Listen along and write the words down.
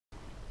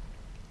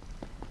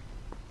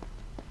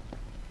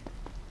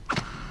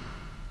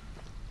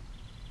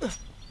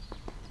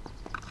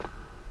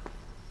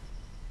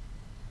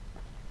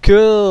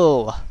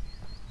Cool!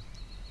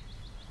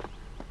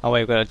 Oh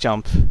wait, we've got to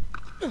jump.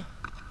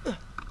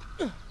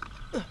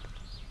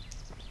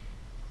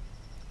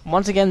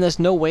 Once again, there's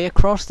no way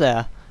across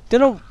there.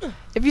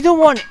 If you don't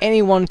want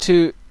anyone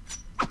to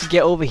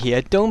get over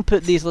here, don't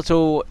put these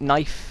little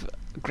knife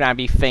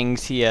grabby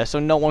things here so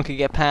no one can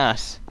get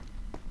past.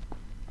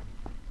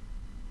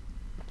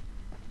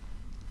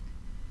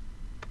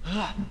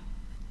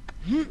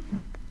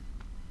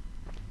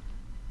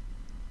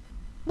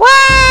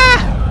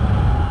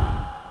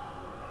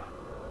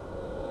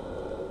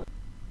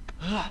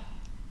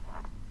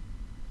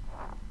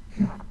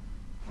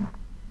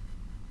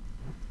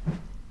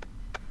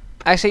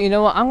 Actually, you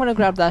know what? I'm gonna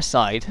grab that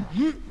side.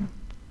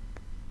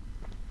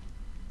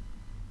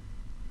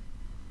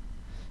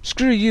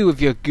 Screw you with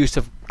your goose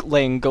of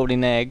laying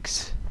golden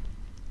eggs.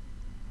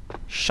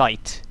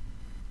 Shite.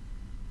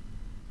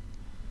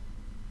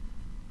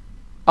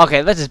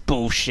 Okay, this is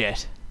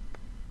bullshit.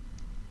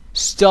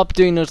 Stop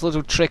doing those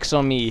little tricks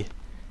on me.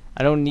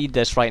 I don't need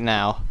this right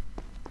now.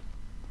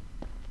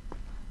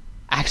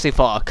 I actually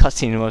thought a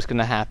cutscene was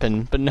gonna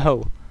happen, but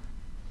no.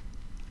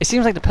 It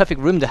seems like the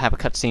perfect room to have a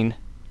cutscene.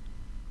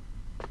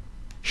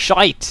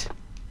 Shite!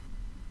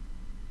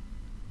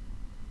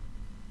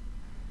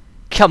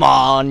 Come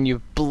on,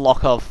 you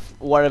block of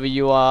whatever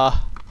you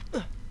are.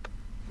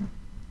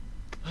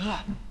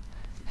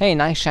 Hey,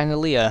 nice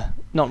chandelier.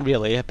 Not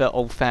really, a bit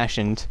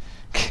old-fashioned.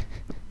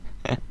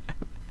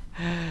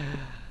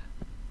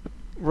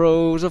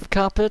 Rows of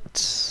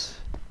carpet.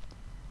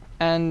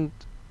 And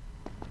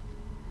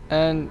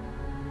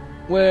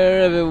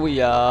wherever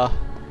we are.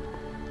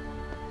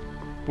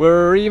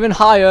 We're even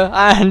higher,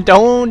 and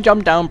don't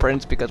jump down,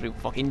 Prince, because we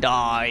fucking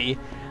die.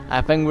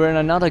 I think we're in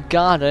another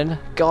garden.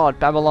 God,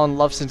 Babylon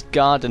loves his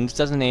gardens,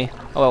 doesn't he?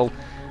 Oh, well,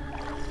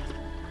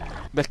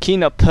 the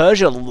King of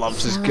Persia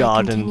loves his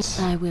gardens.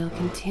 I will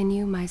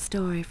continue my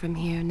story from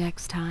here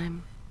next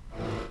time.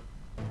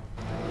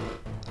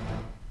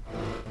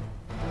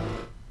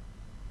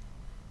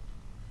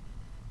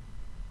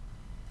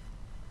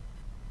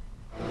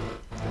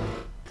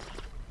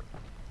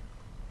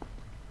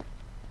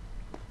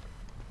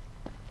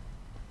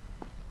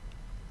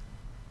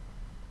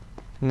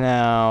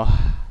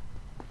 Now,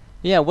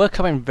 yeah, we're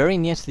coming very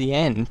near to the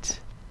end.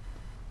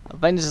 I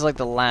think this is like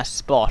the last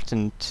spot,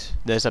 and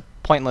there's a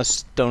pointless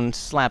stone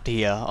slab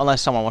here,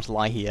 unless someone wants to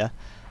lie here.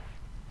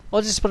 Or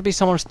is this supposed to be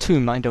someone's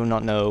tomb? I do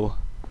not know.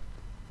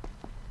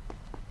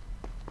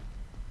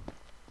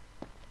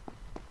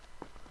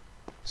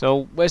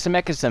 So, where's the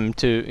mechanism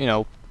to, you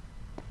know,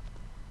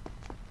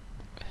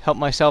 help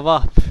myself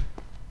up?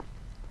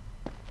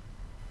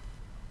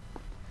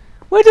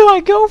 Where do I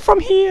go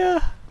from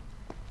here?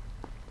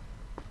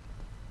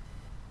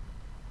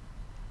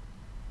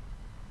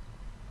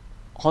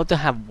 Odd to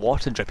have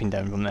water dripping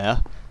down from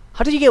there.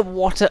 How did you get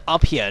water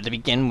up here to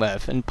begin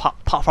with, and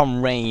apart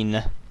from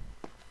rain?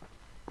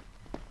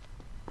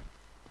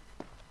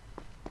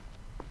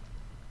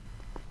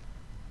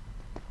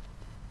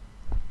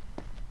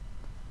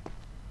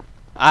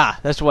 Ah,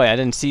 that's why I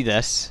didn't see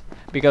this.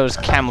 Because it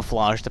was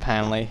camouflaged,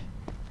 apparently.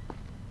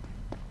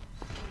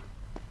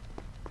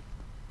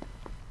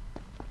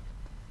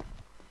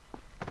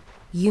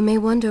 You may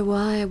wonder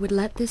why I would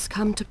let this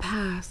come to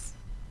pass.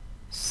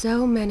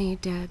 So many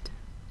dead,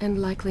 and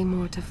likely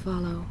more to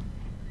follow.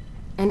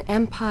 An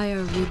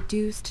empire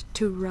reduced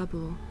to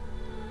rubble.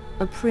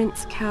 A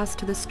prince cast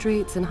to the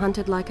streets and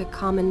hunted like a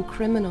common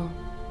criminal.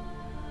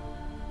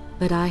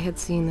 But I had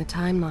seen the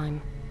timeline.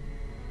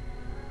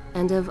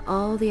 And of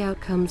all the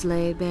outcomes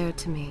laid bare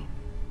to me,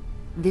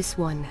 this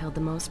one held the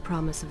most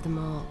promise of them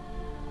all.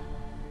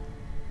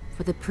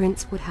 For the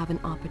prince would have an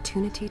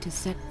opportunity to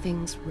set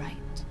things right.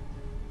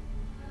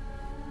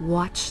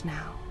 Watch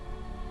now.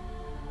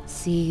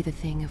 See the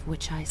thing of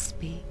which I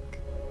speak.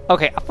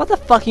 Okay, I thought the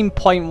fucking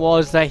point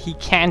was that he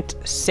can't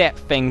set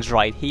things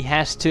right. He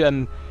has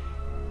to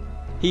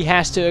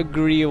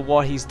agree with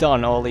what he's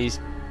done, or at least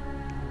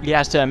he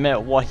has to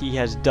admit what he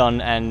has done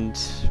and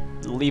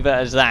leave it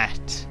as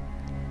that.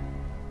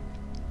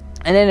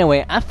 And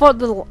anyway, I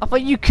thought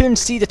you couldn't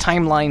see the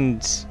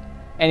timelines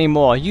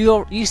anymore.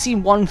 You see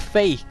one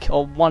fake,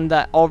 or one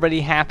that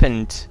already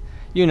happened.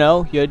 You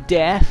know, you're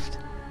deaf.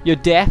 You're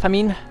deaf, I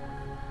mean.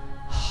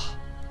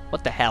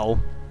 What the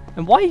hell?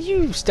 And why are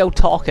you still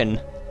talking?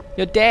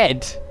 You're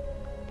dead.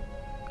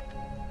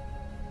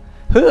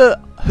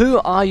 Who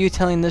are you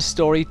telling this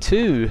story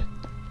to?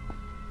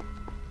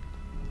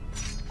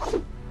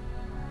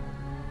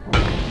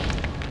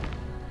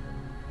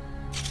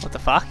 What the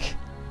fuck?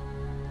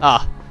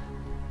 Ah,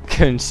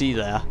 couldn't see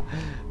there.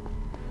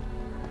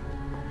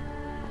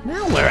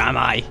 Now where am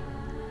I?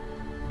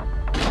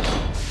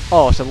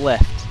 Oh, it's a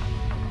lift.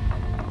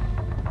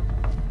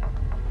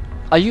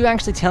 Are you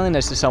actually telling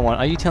this to someone?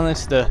 Are you telling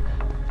this to the...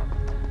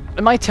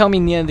 It might tell me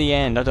near the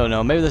end, I don't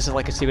know. Maybe this is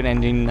like a secret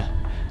ending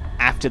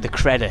after the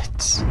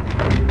credits.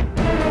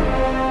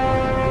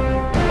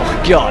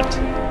 Oh god.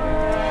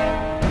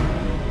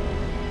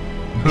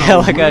 Yeah,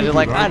 like I just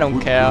like, I don't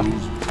care.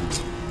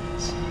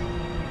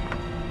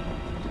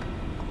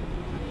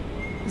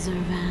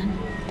 Zervan.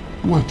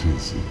 What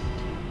is it?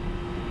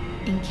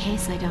 In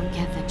case I don't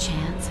get the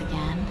chance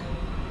again.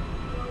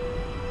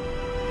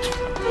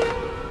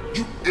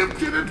 You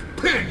impudent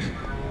pig!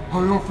 I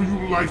offer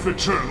you life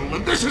eternal,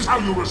 and this is how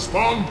you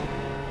respond?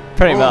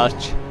 Pretty Oh,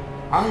 much.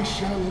 I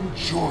shall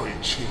enjoy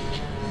changing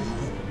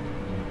you.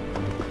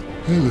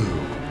 Hello,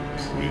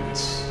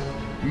 Prince.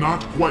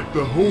 Not quite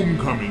the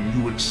homecoming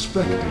you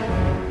expected.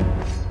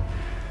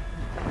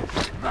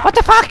 What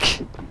the fuck?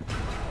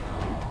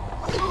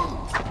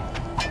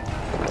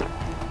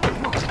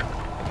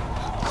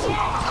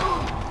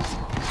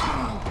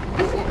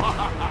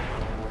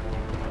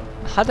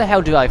 How the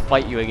hell do I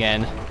fight you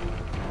again?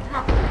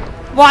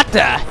 What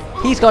the?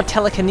 He's got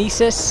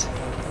telekinesis?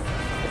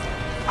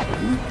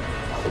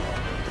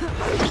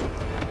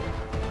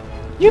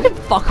 You can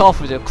fuck off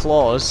with your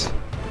claws.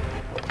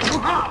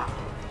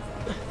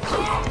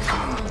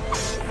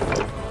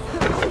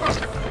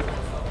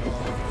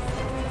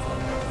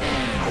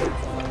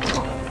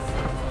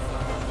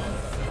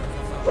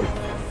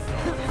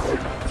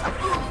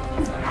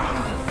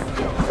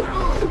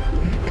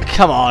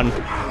 Come on.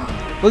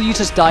 Will you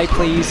just die,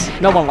 please?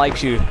 No one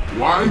likes you.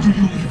 Why do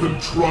you even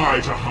try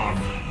to harm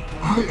me?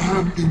 I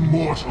am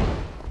immortal.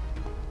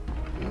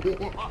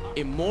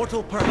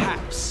 Immortal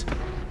perhaps,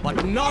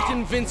 but not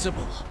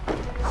invincible.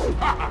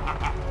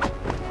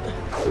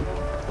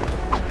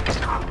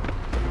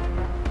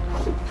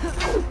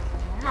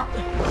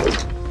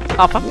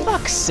 Oh, for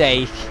fuck's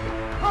sake.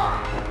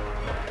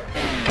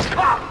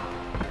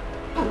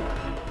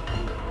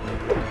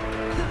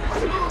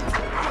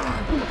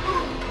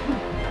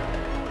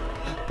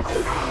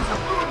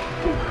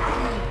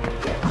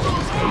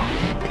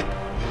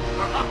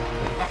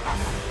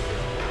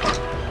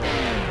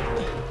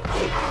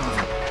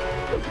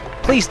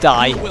 Please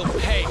die. You will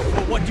pay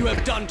for what you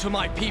have done to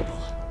my people.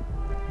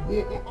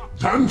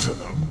 Done to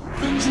them?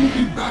 Things will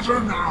be better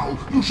now.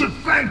 You should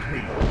thank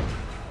me.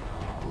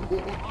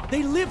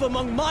 They live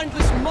among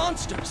mindless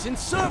monsters in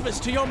service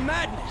to your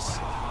madness.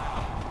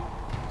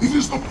 It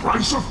is the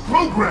price of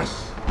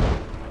progress.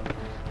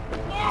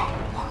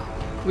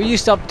 Will you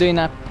stop doing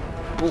that?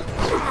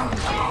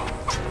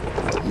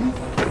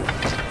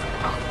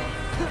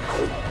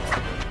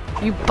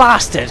 You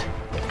bastard!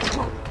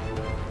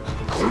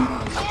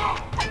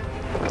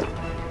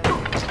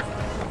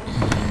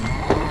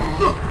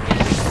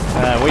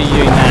 What are you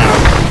doing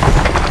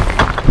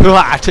now?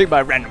 I took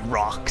my random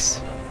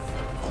rocks.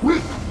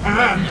 Quick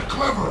and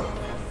clever.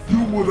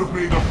 You would have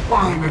made a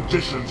fine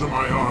addition to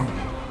my army.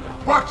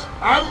 But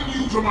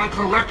adding you to my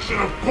collection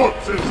of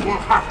corpses will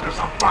have to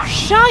suffice.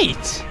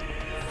 Shite!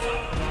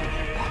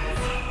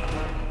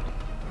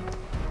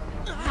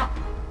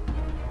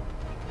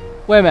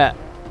 Wait a minute.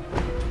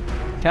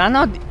 Can I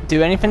not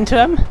do anything to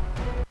him?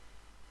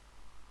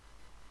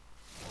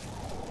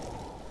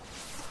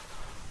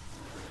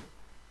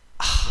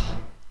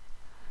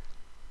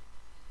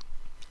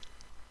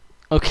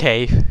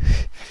 Okay.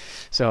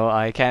 So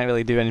I can't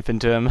really do anything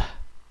to him.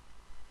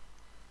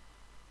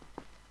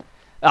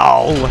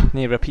 Oh!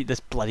 Need to repeat this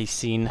bloody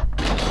scene.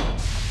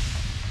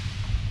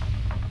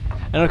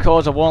 And of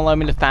course it won't allow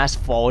me to fast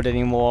forward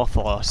anymore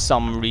for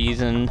some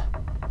reason.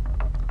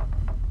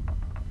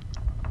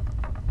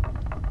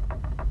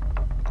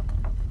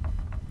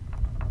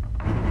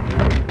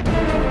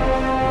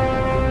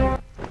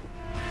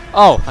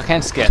 Oh, I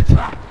can't skip.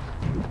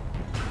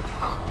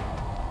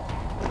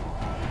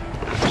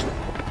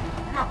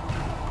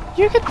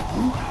 You could...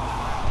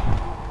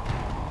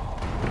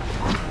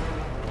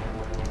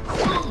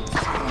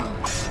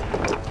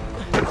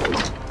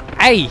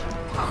 Hey!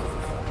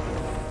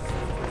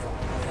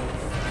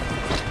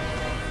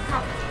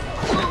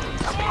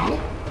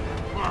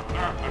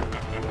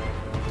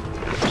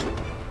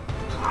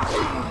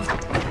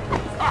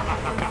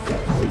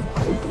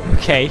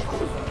 Okay.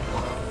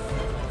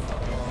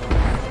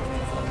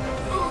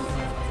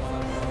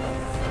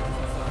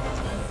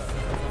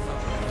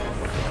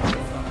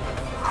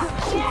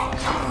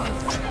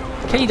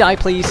 Can you die,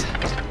 please?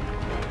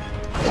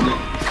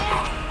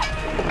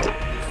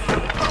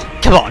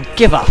 Come on,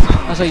 give up.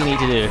 That's what you need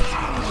to do.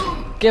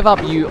 Give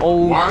up, you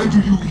old... Why do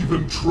you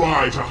even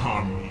try to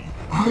harm me?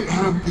 I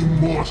am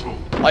immortal.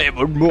 I am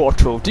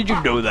immortal. Did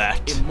you know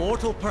that?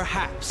 Immortal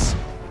perhaps,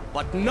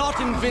 but not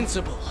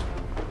invincible.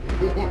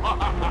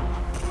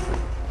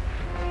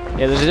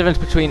 Yeah, there's a difference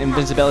between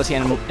invincibility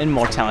and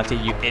immortality,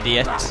 you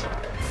idiot.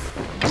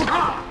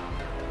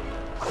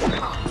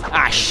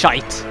 Ah,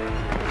 shite.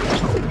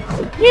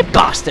 You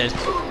bastard!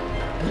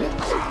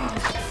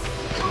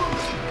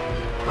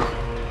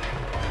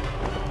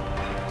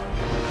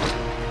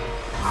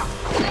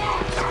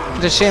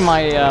 It's a shame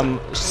my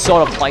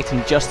Sword of Light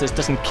and Justice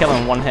doesn't kill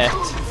in one hit.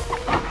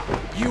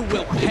 You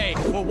will pay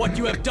for what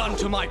you have done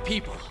to my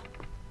people.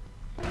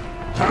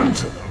 Done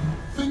to them?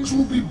 Things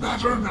will be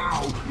better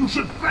now. You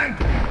should thank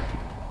me.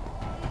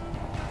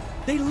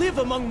 They live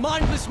among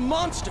mindless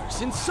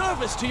monsters in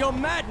service to your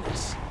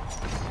madness.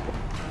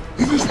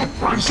 It is the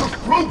price of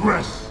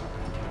progress.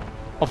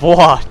 Of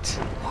what?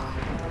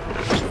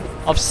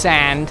 Of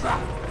sand.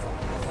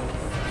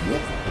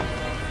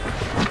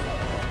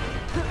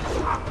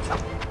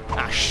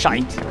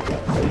 shite.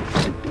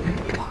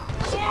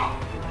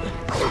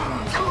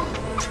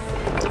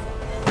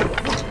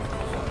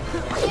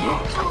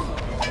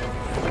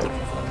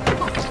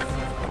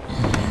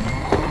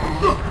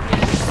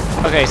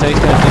 Okay, so he's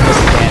gonna do this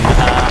again.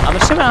 I'm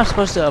assuming I'm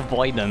supposed to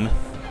avoid him.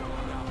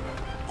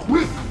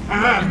 Quick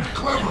and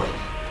clever!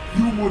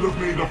 You would have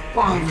made a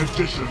fine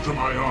addition to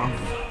my army.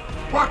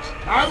 But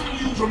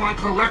adding you to my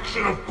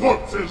collection of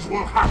corpses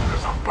will have to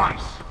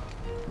suffice.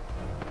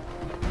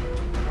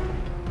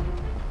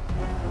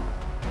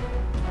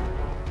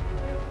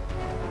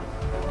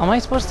 Am I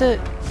supposed to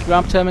go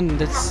up to him and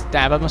just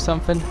stab him or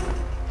something?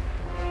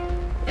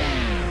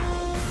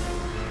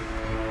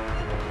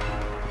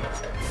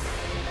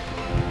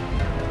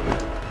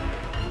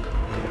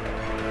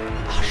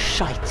 Oh,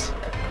 shite.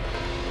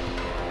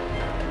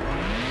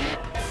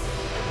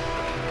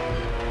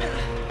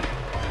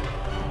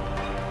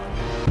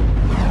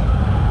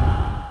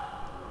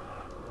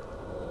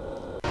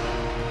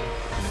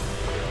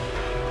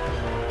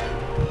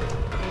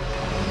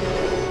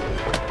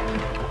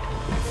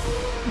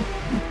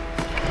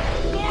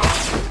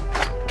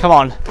 Come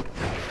on.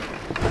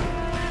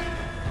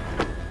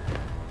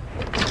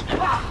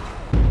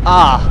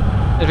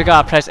 Ah! We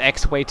gotta press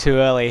X way too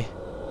early.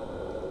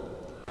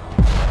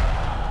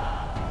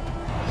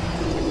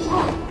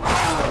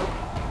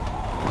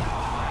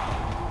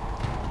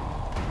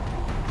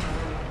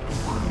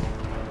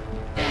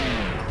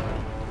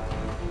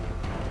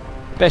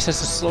 Best is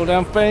to slow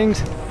down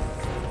things.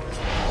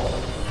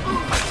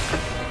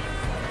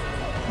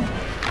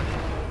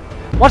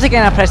 Once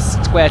again I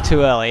pressed square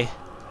too early.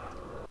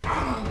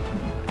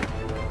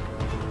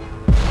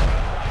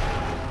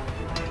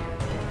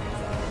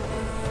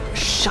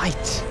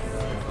 Shite!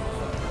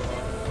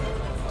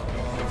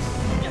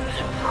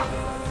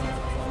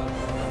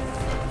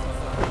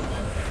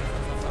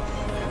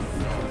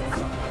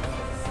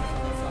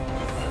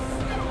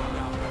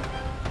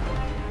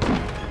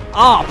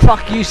 Ah, oh,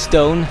 fuck you,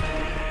 Stone!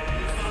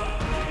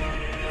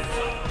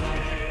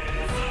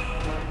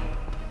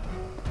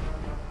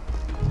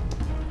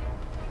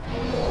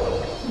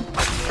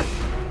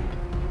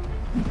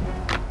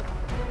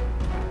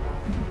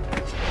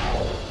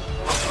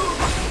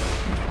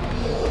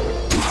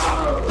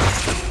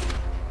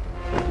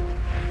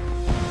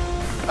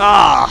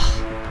 Ah!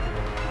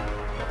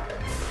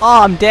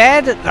 Oh, I'm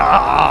dead?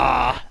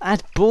 Ah!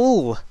 That's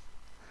bull!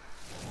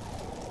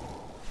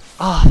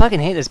 Oh, I fucking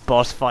hate this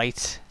boss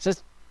fight. It's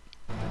just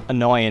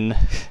annoying.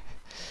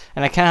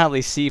 And I can't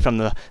hardly see from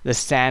the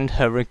sand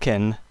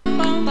hurricane.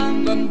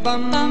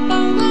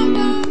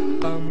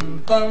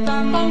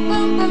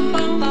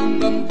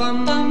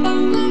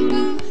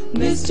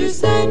 Mr.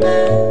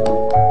 Sandman,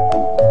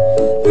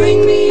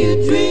 bring me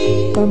a dream.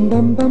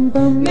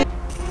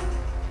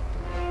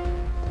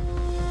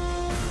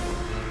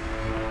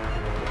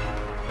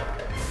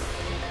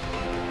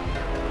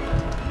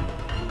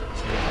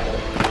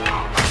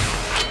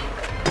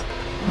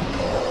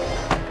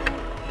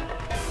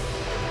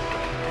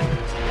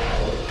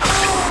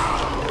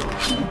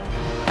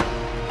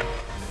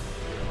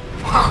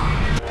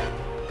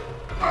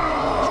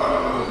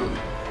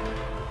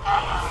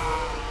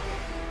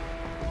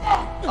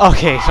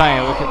 Okay,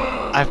 fine.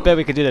 I bet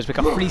we could do this. We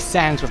got 3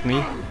 sands with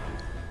me.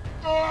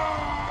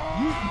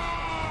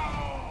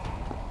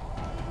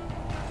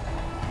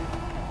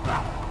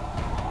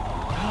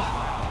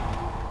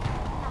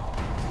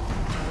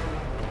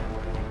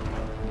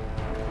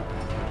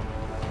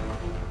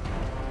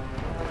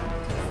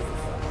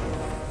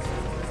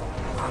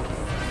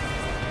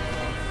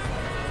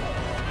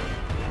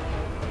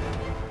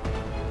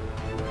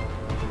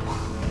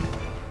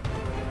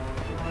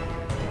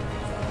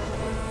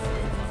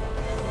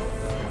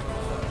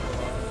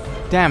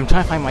 Damn, I'm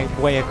trying to find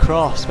my way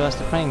across, but that's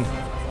the thing.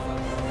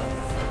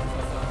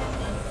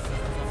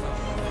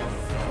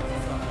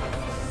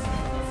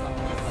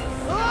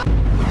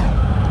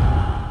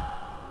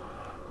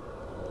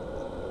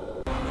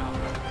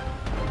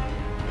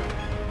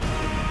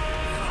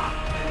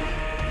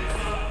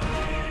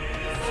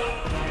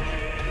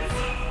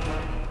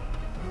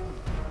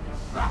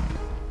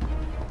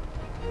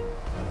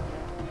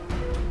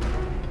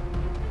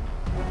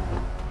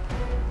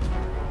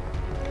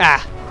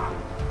 Ah!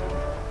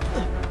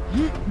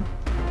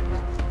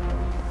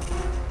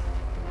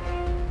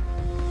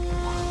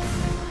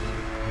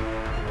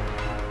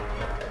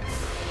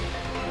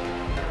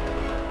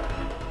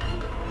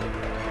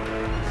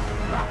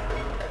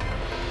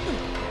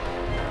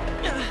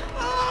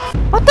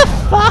 What the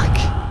fuck?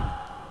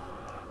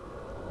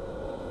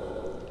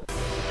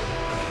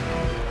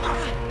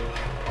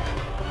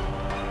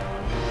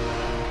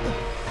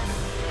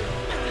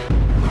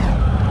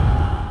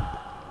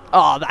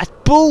 Oh, that's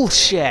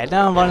bullshit!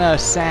 Now I'm running out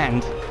of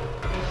sand.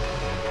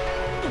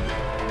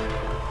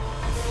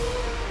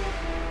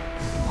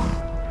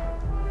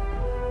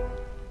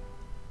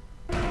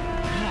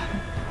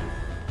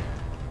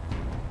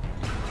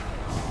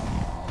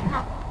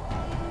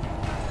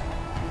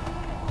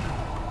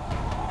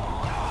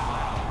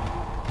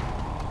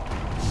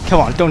 Come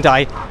on, don't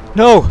die.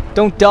 No,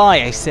 don't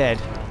die, I said.